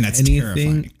I've learned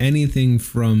anything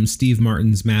from Steve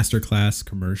Martin's masterclass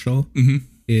commercial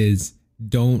is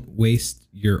don't waste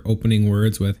your opening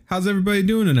words with, how's everybody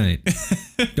doing tonight?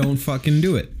 Don't fucking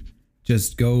do it.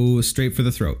 Just go straight for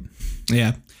the throat.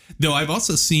 Yeah. Though I've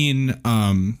also seen,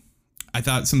 I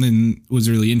thought something was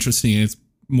really interesting. It's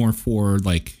more for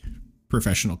like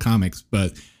professional comics,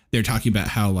 but they're talking about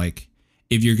how like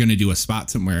if you're going to do a spot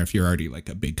somewhere, if you're already like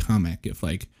a big comic, if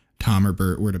like Tom or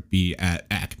Bert were to be at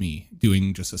Acme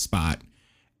doing just a spot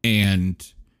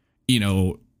and, you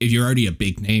know, if you're already a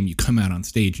big name, you come out on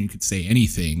stage and you could say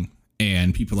anything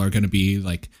and people are going to be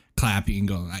like clapping and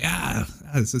going like,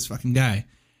 it's this fucking guy.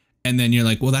 And then you're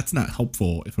like, well, that's not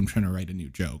helpful if I'm trying to write a new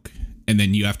joke. And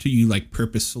then you like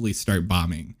purposefully start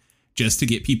bombing just to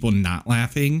get people not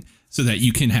laughing so that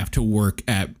you can have to work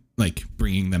at like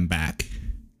bringing them back.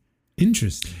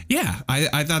 Interesting. Yeah.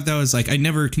 I thought that was like, I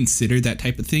never considered that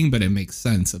type of thing, but it makes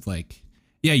sense of like,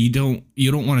 yeah, you don't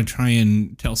want to try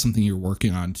and tell something you're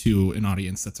working on to an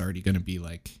audience that's already going to be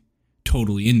like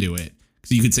totally into it.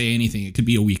 Because you could say anything. It could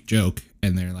be a weak joke.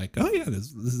 And they're like, oh yeah,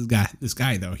 this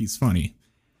guy though, he's funny.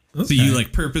 Okay. So you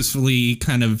like purposefully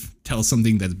kind of tell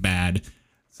something that's bad,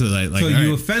 so that like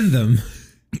you offend them,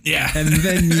 yeah, and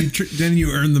then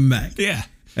you earn them back. Yeah,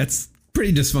 that's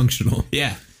pretty dysfunctional.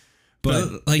 Yeah,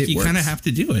 but like you kind of have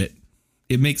to do it.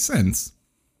 It makes sense.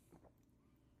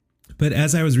 But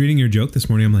as I was reading your joke this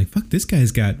morning, I'm like, fuck, this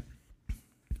guy's got.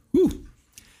 Whew.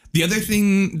 The other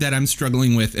thing that I'm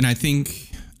struggling with, and I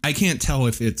think I can't tell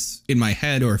if it's in my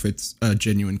head or if it's a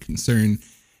genuine concern,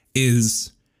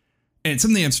 is. And it's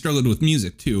something I've struggled with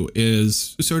music too,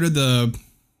 is sort of the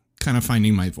kind of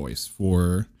finding my voice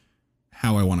for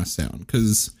how I want to sound.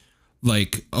 Because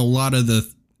like a lot of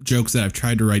the jokes that I've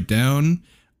tried to write down,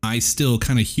 I still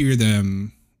kind of hear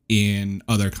them in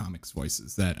other comics'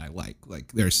 voices that I like.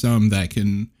 Like there's some that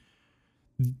can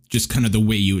just kind of the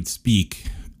way you would speak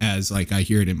as like I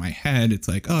hear it in my head. It's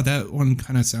like, oh, that one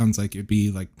kind of sounds like it'd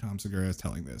be like Tom Segura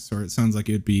telling this, or it sounds like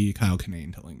it'd be Kyle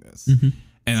Kinane telling this.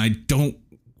 And I don't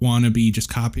want to be just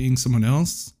copying someone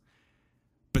else,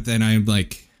 but then I'm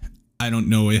like, I don't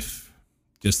know if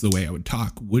just the way I would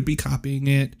talk would be copying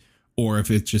it or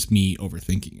if it's just me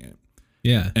overthinking it.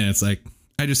 Yeah. And it's like,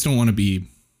 I just don't want to be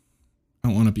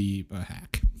a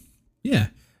hack. Yeah.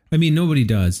 I mean, nobody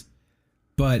does.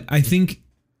 But I think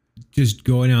just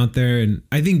going out there, and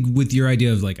I think with your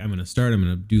idea of like, I'm going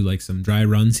to do like some dry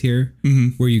runs here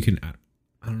where you can, I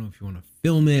don't know if you want to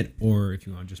film it or if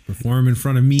you want to just perform in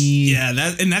front of me. Yeah,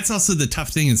 that's also the tough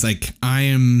thing. It's like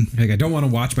I don't want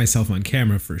to watch myself on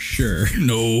camera for sure.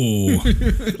 No.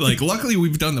 Like, luckily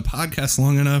we've done the podcast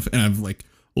long enough and I've like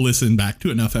listened back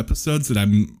to enough episodes that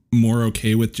I'm more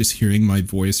okay with just hearing my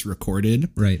voice recorded.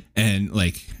 Right. And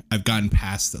like I've gotten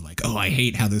past the like, oh, I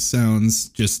hate how this sounds.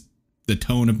 Just the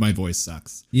tone of my voice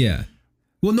sucks. Yeah.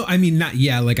 Well, no, I mean, not,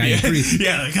 yeah, like I agree.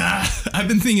 Yeah, like, I've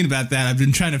been thinking about that. I've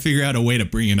been trying to figure out a way to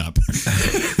bring it up.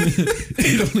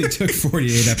 It only took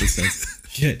 48 episodes.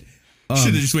 Shit.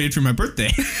 Should have just waited for my birthday.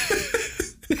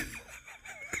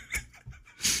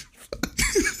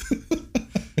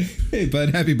 Hey, bud,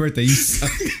 happy birthday. You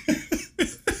suck.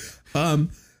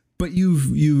 But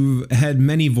you've had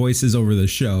many voices over the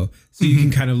show, so you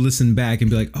can kind of listen back and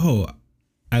be like, oh,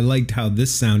 I liked how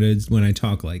this sounded when I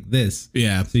talk like this.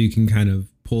 Yeah. So you can kind of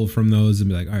pull from those and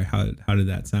be like, all right, how did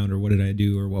that sound, or what did I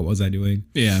do, or what was I doing?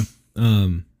 Yeah.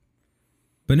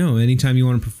 But no, anytime you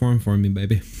want to perform for me,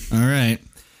 baby. All right.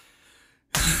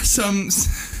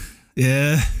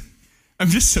 Yeah. I'm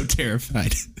just so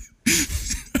terrified.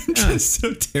 I'm just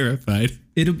so terrified.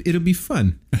 It'll be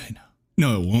fun. I know.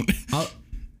 No, it won't.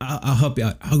 I'll help you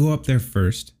out. I'll go up there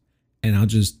first, and I'll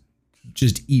just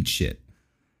eat shit.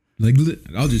 Like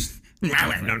I'll just. We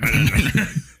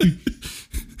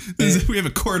have a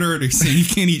court order saying you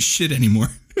can't eat shit anymore.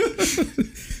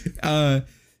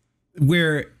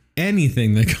 Where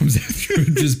anything that comes after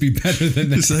would just be better than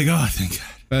that. It's like, oh, thank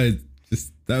God.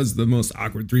 That was the most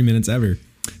awkward 3 minutes ever.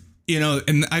 You know,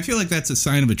 and I feel like that's a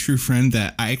sign of a true friend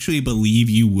that I actually believe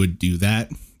you would do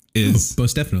that.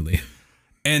 Most definitely.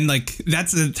 And like,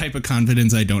 that's the type of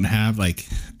confidence I don't have. Like,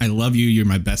 I love you. You're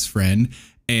my best friend.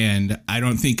 And I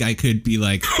don't think I could be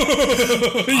like,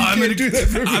 I'm going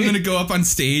to go up on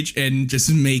stage and just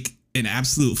make an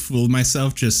absolute fool of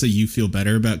myself just so you feel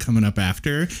better about coming up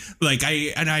after. Like,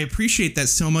 I appreciate that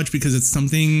so much because it's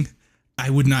something I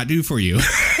would not do for you.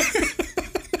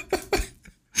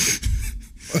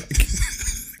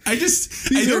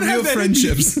 I don't have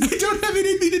friendships. I don't have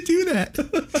anything to do that.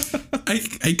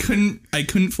 I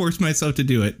couldn't force myself to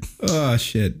do it. Oh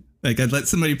shit. Like, I'd let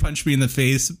somebody punch me in the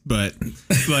face, but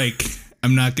like,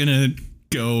 I'm not gonna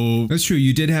go. That's true.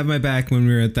 You did have my back when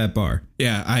we were at that bar.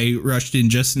 Yeah, I rushed in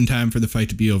just in time for the fight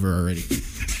to be over already.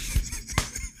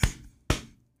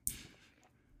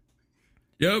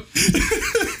 Yep.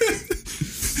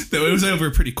 Though it was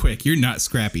over pretty quick. You're not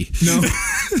scrappy. No.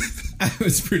 I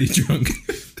was pretty drunk.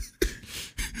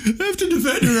 I have to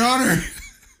defend your honor.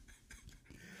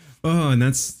 Oh, and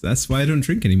that's why I don't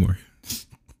drink anymore.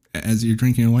 As you're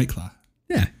drinking a White Claw.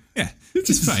 Yeah. Yeah.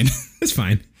 It's fine. It's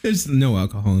fine. There's no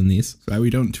alcohol in these. That's why we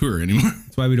don't tour anymore.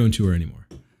 That's why we don't tour anymore.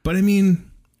 But I mean,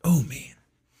 oh man.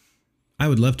 I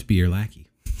would love to be your lackey.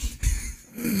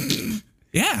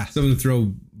 Yeah. Someone to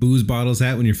throw booze bottles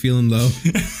at when you're feeling low.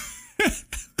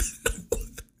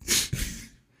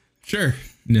 Sure.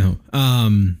 No.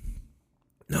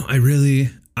 No, I really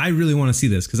want to see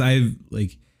this because I've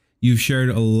like, you've shared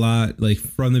a lot, like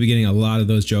from the beginning, a lot of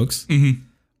those jokes. Mm-hmm.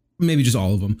 Maybe just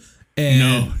all of them.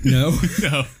 And no.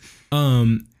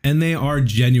 And they are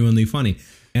genuinely funny.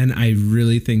 And I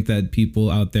really think that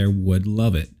people out there would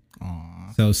love it.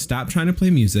 Aww. So stop trying to play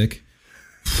music.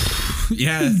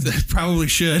 Yeah, they probably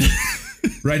should.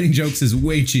 Writing jokes is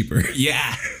way cheaper.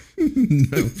 Yeah.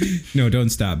 No, don't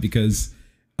stop because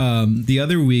the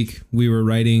other week we were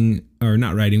we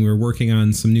were working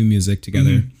on some new music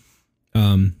together.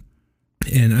 Mm-hmm.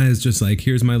 And I was just like,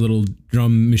 here's my little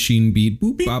drum machine beat.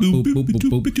 Boop, bop, boop, boop, boop,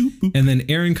 boop, boop, boop. And then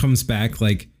Aaron comes back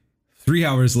like 3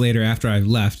 hours later after I've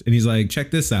left. And he's like,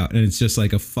 check this out. And it's just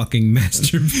like a fucking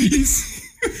masterpiece.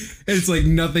 And it's like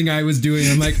nothing I was doing.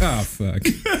 I'm like, oh, fuck.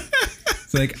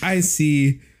 It's like, I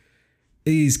see.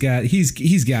 He's got it.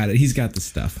 He's got the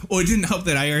stuff. Well, it didn't help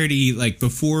that I already, like,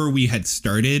 before we had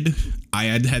started, I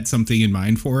had something in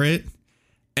mind for it.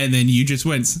 And then you did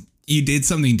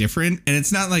something different. And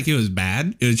it's not like it was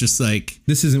bad. It was just like,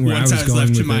 this isn't where once I was going left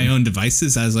with to my it. own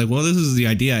devices, I was like, well, this is the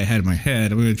idea I had in my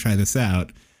head. I'm going to try this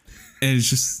out. And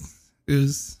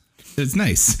it's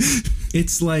nice.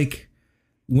 It's like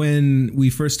when we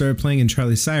first started playing in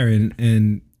Charlie's Siren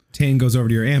and Tane goes over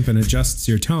to your amp and adjusts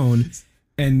your tone.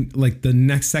 And like the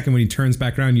next second when he turns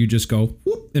back around, you just go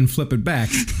whoop and flip it back.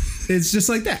 It's just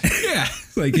like that. Yeah.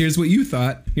 Like, here's what you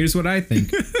thought. Here's what I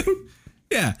think.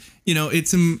 Yeah. You know,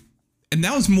 and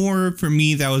that was more for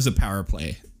me. That was a power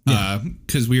play. Yeah.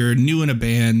 Because we were new in a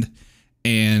band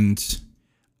And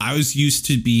I was used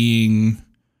to being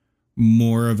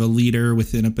more of a leader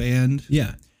within a band.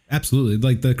 Yeah, absolutely.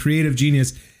 Like the creative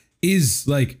genius is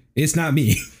like, it's not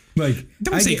me. Like,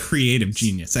 Don't say creative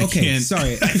genius. I can't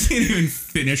even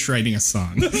finish writing a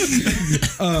song.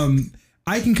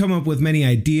 I can come up with many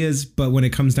ideas, but when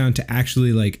it comes down to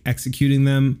actually like executing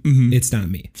them, it's not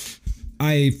me.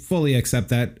 I fully accept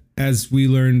that. As we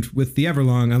learned with the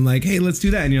Everlong, I'm like, hey, let's do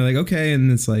that. And you're like, okay.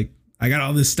 And it's like, I got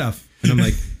all this stuff. And I'm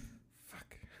like,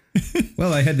 fuck.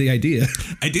 Well, I had the idea.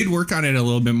 I did work on it a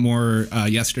little bit more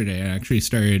yesterday. I actually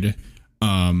started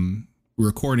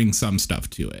recording some stuff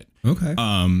to it. Okay.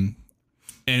 And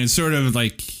it's sort of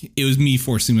like, it was me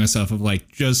forcing myself of like,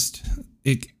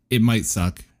 it might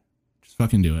suck. Just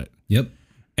fucking do it. Yep.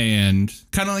 And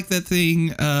kind of like that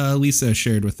thing Lisa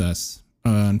shared with us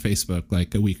on Facebook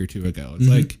like a week or two ago. It's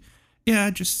like,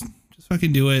 yeah, just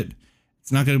fucking do it.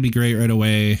 It's not going to be great right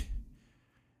away.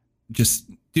 Just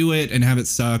do it and have it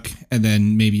suck. And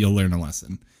then maybe you'll learn a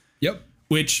lesson. Yep.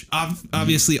 Which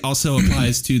obviously also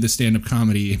applies to the stand-up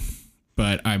comedy,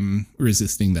 but I'm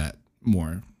resisting that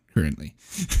more currently.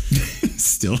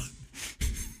 Still.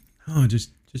 Oh,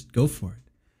 just go for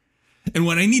it. And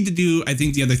what I need to do, I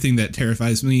think the other thing that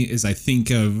terrifies me is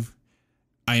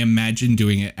I imagine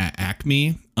doing it at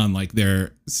Acme on like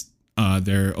their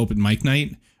open mic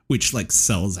night, which like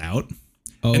sells out.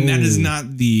 Oh. And that is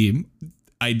not the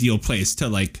ideal place to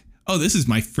like, oh, this is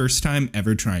my first time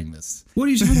ever trying this. What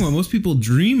are you talking about? Most people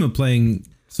dream of playing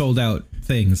sold out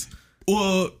things.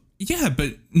 Well, yeah,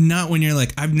 but not when you're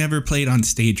like, I've never played on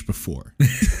stage before.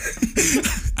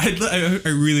 I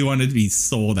really want it to be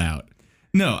sold out.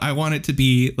 No, I want it to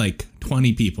be like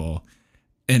 20 people.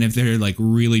 And if they're like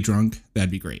really drunk, that'd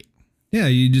be great. Yeah,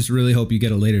 you just really hope you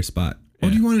get a later spot. Or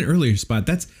do you want an earlier spot?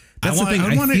 That's the thing.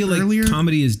 I feel like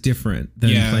comedy is different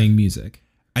than playing music.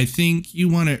 I think you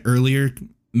want it earlier.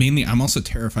 Mainly, I'm also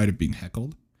terrified of being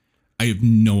heckled. I have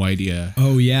no idea.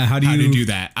 Oh, yeah. How to do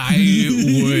that? I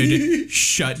would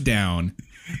shut down.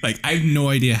 Like, I have no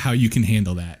idea how you can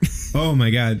handle that. Oh, my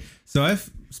God. So I've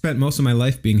spent most of my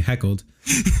life being heckled.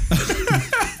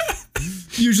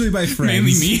 Usually by friends.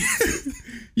 Mainly me.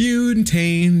 You and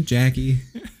Tane, Jackie.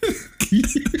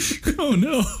 Oh,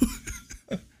 no.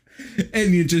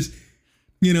 And you just,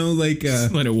 like...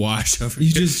 just let it wash over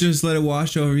you. Just let it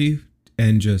wash over you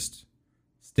and just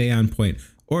stay on point.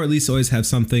 Or at least always have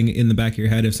something in the back of your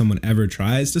head. If someone ever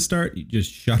tries to start, you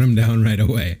just shut them down right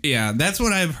away. Yeah, that's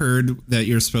what I've heard that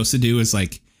you're supposed to do is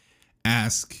like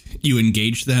you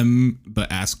engage them,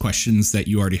 but ask questions that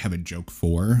you already have a joke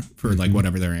for like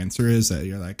whatever their answer is. That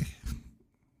you're like...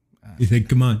 You think,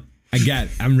 come on,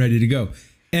 I'm ready to go.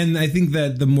 And I think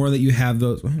that the more that you have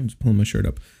those, I'm just pulling my shirt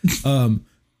up.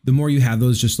 The more you have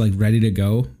those just like ready to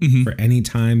go for any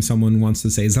time someone wants to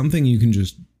say something, you can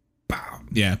just, bow.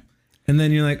 Yeah. And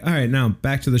then you're like, all right, now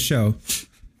back to the show.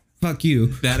 Fuck you.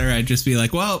 That or I'd just be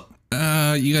like, well,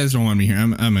 you guys don't want me here.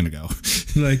 I'm going to go.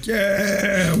 Like,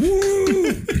 yeah,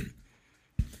 woo.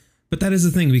 But that is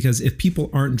the thing, because if people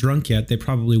aren't drunk yet, they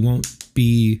probably won't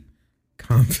be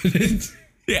confident.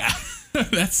 Yeah. I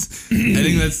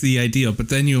think that's the ideal. But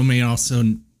then you may also,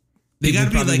 they got to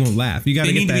be like, won't laugh. You got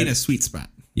to need to be in a sweet spot.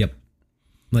 Yep.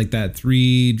 Like that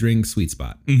 3-drink sweet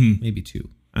spot. Maybe 2.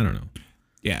 I don't know.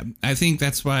 Yeah. I think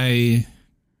that's why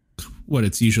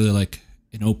it's usually like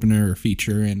an opener or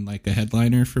feature and like a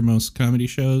headliner for most comedy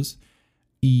shows.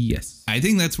 Yes. I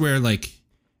think that's where like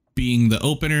being the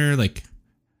opener, like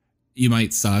you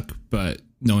might suck, but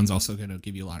no one's also going to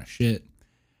give you a lot of shit.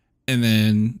 And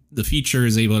then the feature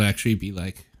is able to actually be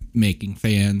like making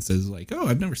fans as like, oh,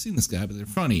 I've never seen this guy, but they're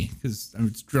funny because I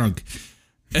was drunk.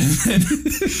 And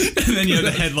then you have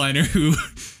the headliner who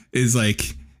is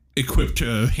like equipped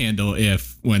to handle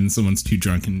when someone's too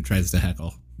drunk and tries to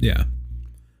heckle. Yeah.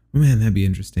 Man, that'd be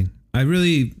interesting. I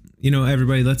really,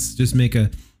 everybody, let's just make a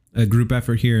group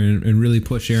effort here and really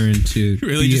push Aaron to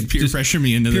really just pressure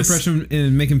me into this. Peer pressure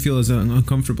and make him feel as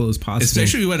uncomfortable as possible.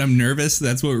 Especially when I'm nervous.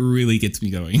 That's what really gets me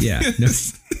going. Yeah. No.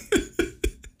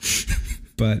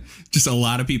 But just a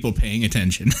lot of people paying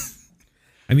attention.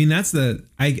 I mean, I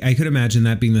could imagine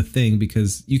that being the thing,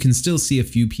 because you can still see a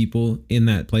few people in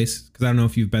that place. Because I don't know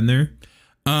if you've been there.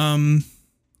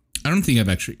 I don't think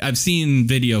I've seen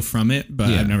video from it, but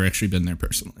I've never actually been there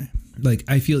personally. Like,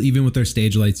 I feel even with their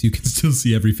stage lights, you can still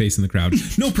see every face in the crowd.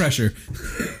 No pressure.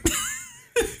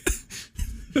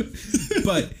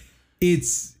 But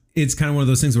it's kind of one of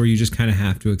those things where you just kind of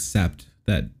have to accept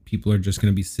that people are just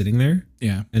going to be sitting there.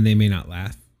 Yeah. And they may not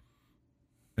laugh.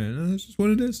 And that's just what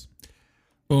it is.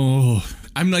 Oh,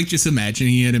 I'm like just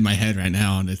imagining it in my head right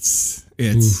now, and it's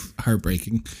It's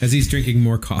heartbreaking. As he's drinking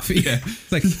more coffee. Yeah.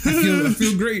 It's like, I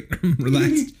feel great. I'm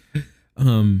relaxed.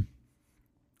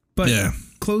 But Yeah.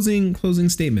 closing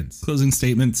statements. Closing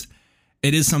statements.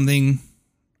 It is something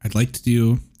I'd like to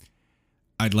do.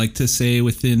 I'd like to say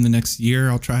within the next year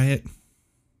I'll try it.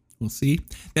 We'll see.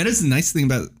 That is the nice thing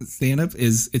about stand-up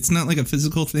is it's not like a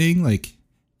physical thing. Like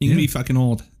you can be fucking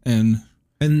old and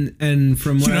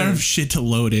from you what don't have shit to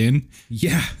load in.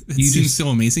 Yeah. It seems so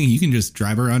amazing. You can just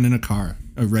drive around in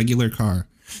a regular car.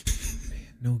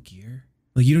 No gear.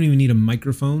 Like you don't even need a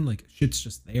microphone. Like shit's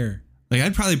just there. Like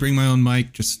I'd probably bring my own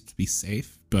mic just to be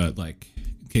safe, but like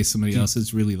in case somebody else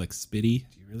is really like spitty.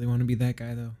 Do you really want to be that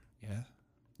guy though? Yeah.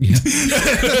 Yeah.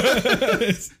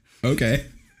 Okay.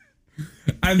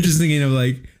 I'm just thinking of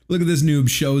like, look at this noob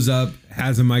shows up,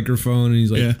 has a microphone, and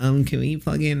he's like, can we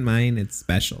plug in mine? It's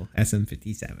special.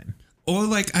 SM57. Or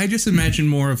like I just imagine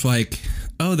more of like,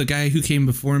 oh, the guy who came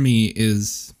before me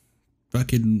is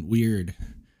fucking weird.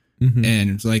 And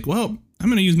it's like, well, I'm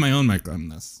gonna use my own microphone on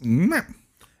this.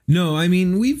 No, I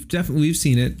mean we've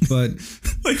seen it, but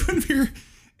like when we were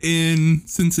in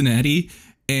Cincinnati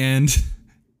and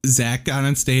Zach got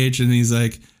on stage and he's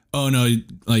like, oh no,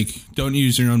 like don't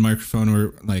use your own microphone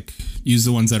or like use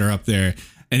the ones that are up there.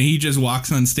 And he just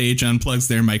walks on stage, unplugs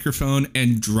their microphone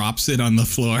and drops it on the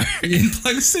floor and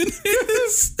plugs in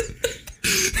his.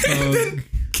 And then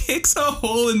kicks a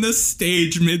hole in the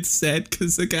stage mid-set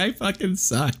because the guy fucking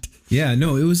sucked. Yeah,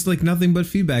 no, it was like nothing but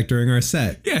feedback during our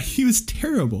set. Yeah, he was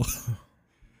terrible.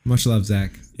 Much love,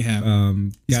 Zach. Yeah.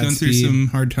 He's gone through some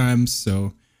hard times,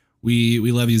 so we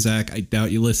love you, Zach. I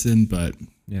doubt you listen, but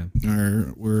yeah,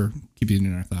 we're keeping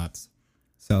you in our thoughts.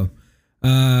 So,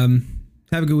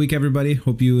 have a good week, everybody.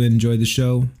 Hope you enjoyed the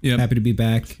show. Yep. Happy to be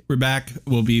back. We're back.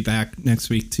 We'll be back next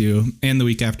week too, and the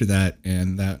week after that,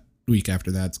 and that week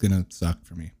after that's gonna suck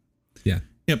for me. Yeah.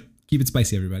 Yep. Keep it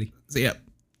spicy, everybody. So, yep.